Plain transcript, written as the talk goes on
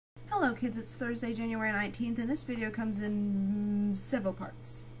Hello kids, it's Thursday, January 19th, and this video comes in several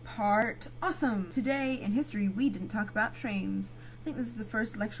parts. Part awesome! Today in history we didn't talk about trains. I think this is the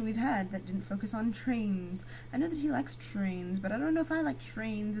first lecture we've had that didn't focus on trains. I know that he likes trains, but I don't know if I like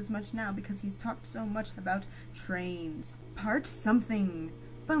trains as much now because he's talked so much about trains. Part something!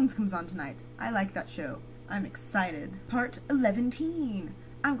 Bones comes on tonight. I like that show. I'm excited. Part 11.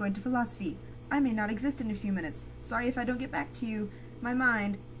 I'm going to philosophy. I may not exist in a few minutes. Sorry if I don't get back to you. My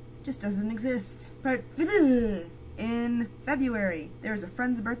mind just doesn't exist. Part in February, there is a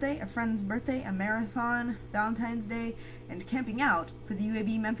friend's birthday, a marathon, Valentine's Day, and camping out for the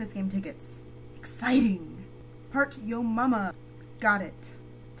UAB Memphis game tickets. Exciting! Part yo mama. Got it.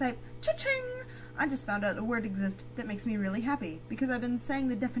 Type cha-ching! I just found out a word exists that makes me really happy, because I've been saying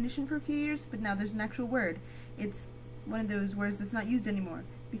the definition for a few years, but now there's an actual word. It's one of those words that's not used anymore,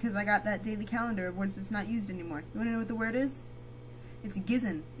 because I got that daily calendar of words that's not used anymore. You wanna know what the word is? It's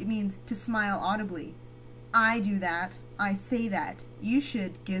gizen. It means to smile audibly. I do that. I say that. You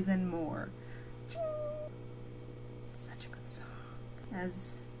should gizen more. Ching! Such a good song.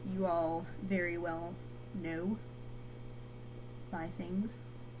 As you all very well know, by things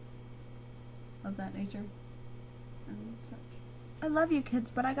of that nature and such. I love you kids,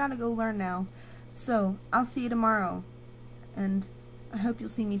 but I gotta go learn now. So, I'll see you tomorrow. And I hope you'll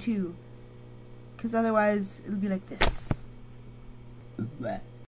see me too. 'Cause otherwise, it'll be like this. Bleh.